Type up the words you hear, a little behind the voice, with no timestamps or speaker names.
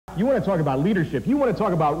You want to talk about leadership, you want to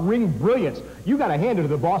talk about ring brilliance, you got to hand it to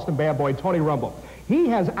the Boston bad boy, Tony Rumble. He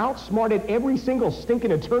has outsmarted every single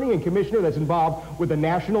stinking attorney and commissioner that's involved with the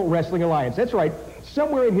National Wrestling Alliance. That's right.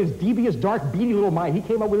 Somewhere in his devious, dark, beady little mind, he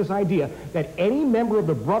came up with this idea that any member of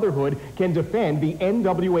the Brotherhood can defend the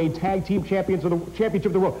NWA Tag Team Championship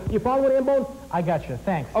of the World. You follow it, Ambone? I got you.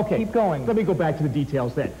 Thanks. Okay. Keep going. Let me go back to the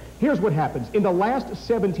details then. Here's what happens. In the last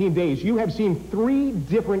 17 days, you have seen 3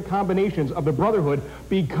 different combinations of the Brotherhood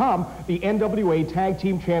become the NWA Tag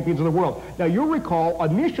Team Champions of the World. Now, you'll recall,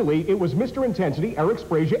 initially, it was Mr. Intensity, Eric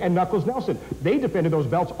Sprague, and Knuckles Nelson. They defended those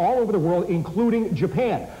belts all over the world, including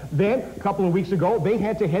Japan. Then, a couple of weeks ago, they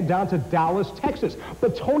had to head down to Dallas, Texas.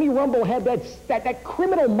 But Tony Rumble had that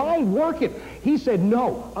criminal mind working. He said,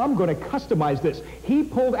 no, I'm going to customize this. He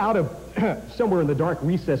pulled out of somewhere in the dark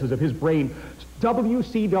recesses of his brain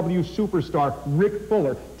WCW superstar Rick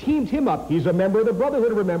Fuller, teamed him up. He's a member of the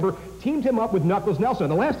Brotherhood, remember, teamed him up with Knuckles Nelson.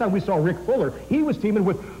 And the last time we saw Rick Fuller, he was teaming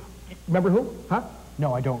with, remember who? Huh?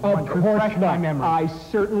 No, I don't. Of course my memory. I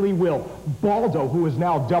certainly will. Baldo, who is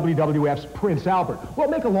now WWF's Prince Albert. Well,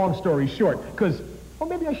 make a long story short, because, well,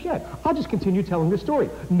 maybe I should. I'll just continue telling this story.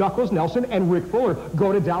 Knuckles Nelson and Rick Fuller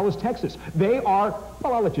go to Dallas, Texas. They are,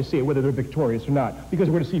 well, I'll let you see it, whether they're victorious or not, because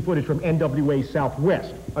we're going to see footage from NWA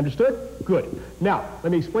Southwest. Understood? Good. Now,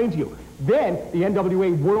 let me explain to you. Then, the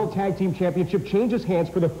NWA World Tag Team Championship changes hands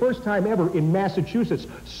for the first time ever in Massachusetts.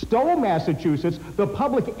 Stowe, Massachusetts, the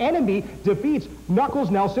Public Enemy defeats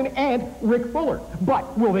Knuckles Nelson and Rick Fuller.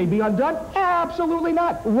 But will they be undone? Absolutely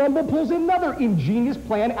not. Rumble pulls another ingenious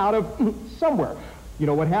plan out of somewhere. You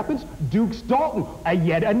know what happens? Dukes Dalton,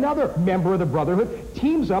 yet another member of the Brotherhood,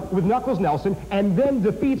 teams up with Knuckles Nelson and then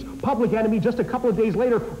defeats Public Enemy just a couple of days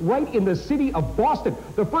later right in the city of Boston.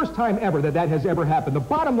 The first time ever that has ever happened. The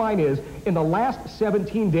bottom line is, in the last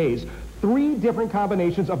 17 days, 3 different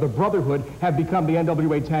combinations of the Brotherhood have become the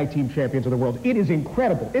NWA Tag Team Champions of the World. It is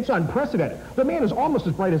incredible. It's unprecedented. The man is almost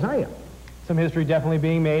as bright as I am. Some history definitely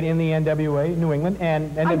being made in the NWA, New England,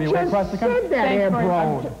 and NWA across the country. I just said that,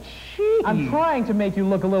 Ambro. I'm trying to make you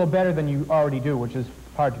look a little better than you already do, which is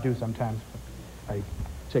hard to do sometimes. I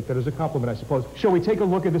take that as a compliment, I suppose. Shall we take a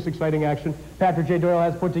look at this exciting action? Patrick J. Doyle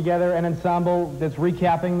has put together an ensemble that's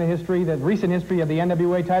recapping the history, the recent history of the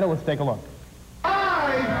NWA title. Let's take a look.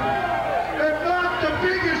 I am not the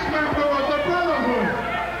biggest member of the Brotherhood.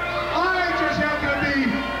 I just happen to be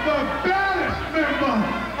the baddest member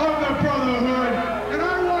of the Brotherhood. And I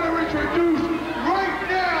want to introduce right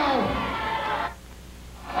now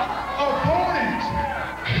opponents.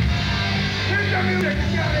 Here's the music,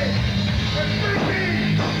 Scotty. Let's bring me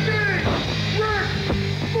Big Rick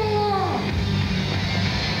Fuller.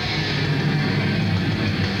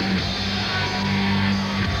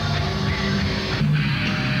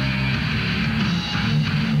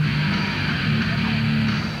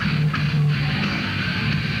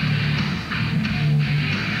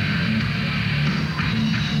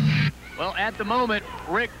 Well, at the moment,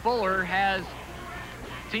 Rick Fuller has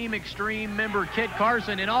Team Extreme member Kit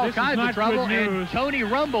Carson in all kinds of trouble, and Tony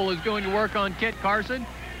Rumble is going to work on Kit Carson,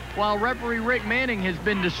 while referee Rick Manning has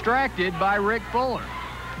been distracted by Rick Fuller.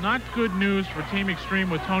 Not good news for Team Extreme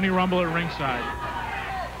with Tony Rumble at ringside.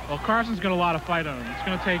 Well, Carson's got a lot of fight on him. It's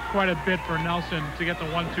going to take quite a bit for Nelson to get the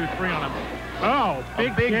 1, 2, 3 on him. Oh,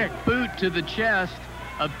 big kick. Boot to the chest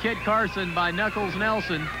of Kit Carson by Knuckles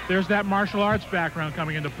Nelson. There's that martial arts background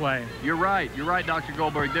coming into play. You're right, Dr.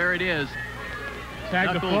 Goldberg. There it is. Tag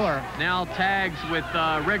Knuckles to Fuller. Now tags with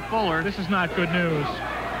Rick Fuller. This is not good news.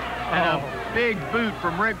 And a big boot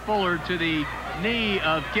from Rick Fuller to the knee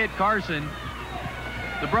of Kit Carson.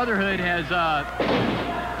 The Brotherhood has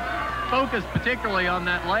focused particularly on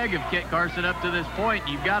that leg of Kit Carson up to this point.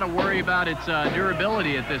 You've got to worry about its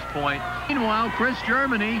durability at this point. Meanwhile, Chris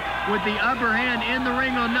Germany with the upper hand in the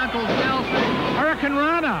ring on Knuckles Nelson. Hurricane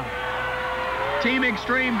Rana. Team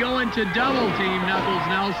Extreme going to double team Knuckles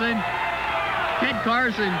Nelson. Kit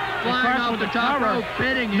Carson flying off the top rope,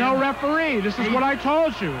 pinning him. No referee. This is what I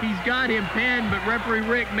told you. He's got him pinned, but referee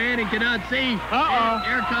Rick Manning cannot see. Uh-oh. And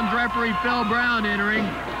here comes referee Phil Brown entering.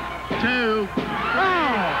 2.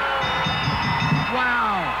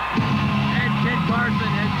 Wow. And Kit Carson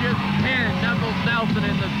has just pinned Knuckles Nelson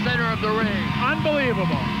in the center of the ring.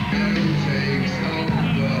 Unbelievable.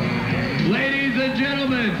 Ladies and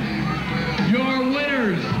gentlemen, your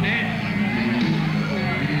winners and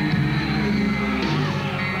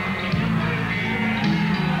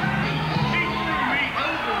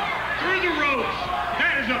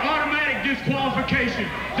automatic disqualification.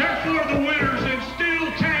 Therefore, the winners and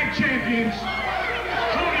still tag champions,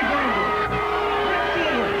 Tony Rumble, Rick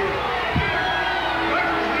Fuller.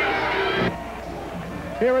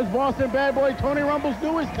 Here is Boston Bad Boy Tony Rumble's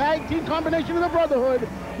newest tag team combination of the Brotherhood,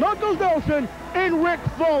 Knuckles Nelson and Rick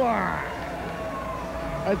Fuller,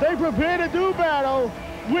 as they prepare to do battle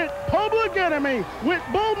with Public Enemy, with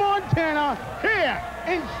Bull Montana, here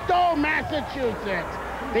in Stowe, Massachusetts.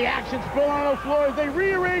 The action spilling on the floor as they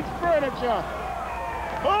rearrange furniture.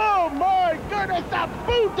 Oh my goodness, the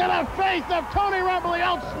boot to the face of Tony Rumble. He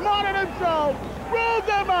outsmarted himself, rolls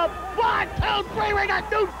him up. 1, 2, 3, we got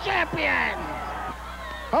new champions.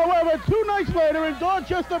 However, 2 nights later in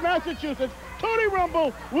Dorchester, Massachusetts, Tony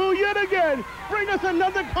Rumble will yet again bring us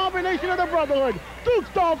another combination of the Brotherhood, Dukes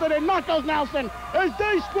Dalton and Knuckles Nelson, as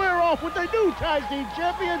they square off with the new tag team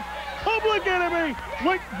champions, Public Enemy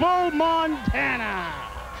with Bull Montana.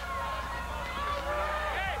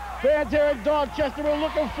 Fans here in Dorchester are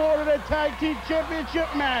looking forward to the tag team championship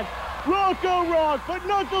match. Rocco rock, but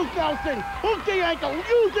Knuckles Nelson hooked the ankle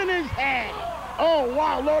using his head. Oh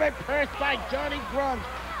wow, loaded purse by Johnny Grunge.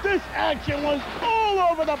 This action was all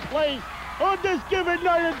over the place on this given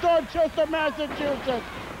night in Dorchester, Massachusetts.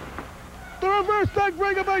 The reverse neck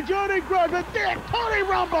breaker by Johnny Grunge, but there, Tony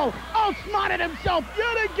Rumble outsmarted himself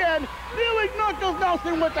yet again, dealing Knuckles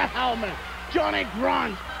Nelson with the helmet. Johnny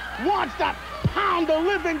Grunge wants to pound the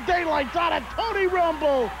living daylights out of Tony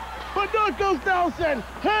Rumble, but Knuckles Nelson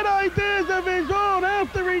had ideas of his own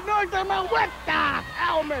after he knocked him out with the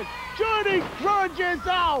helmet. Johnny Grunge is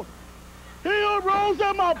out. He rolls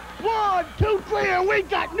him up. 1, 2, 3, and we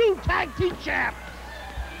got new tag team champs.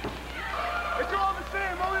 It's all the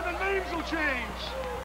same, only the names will change.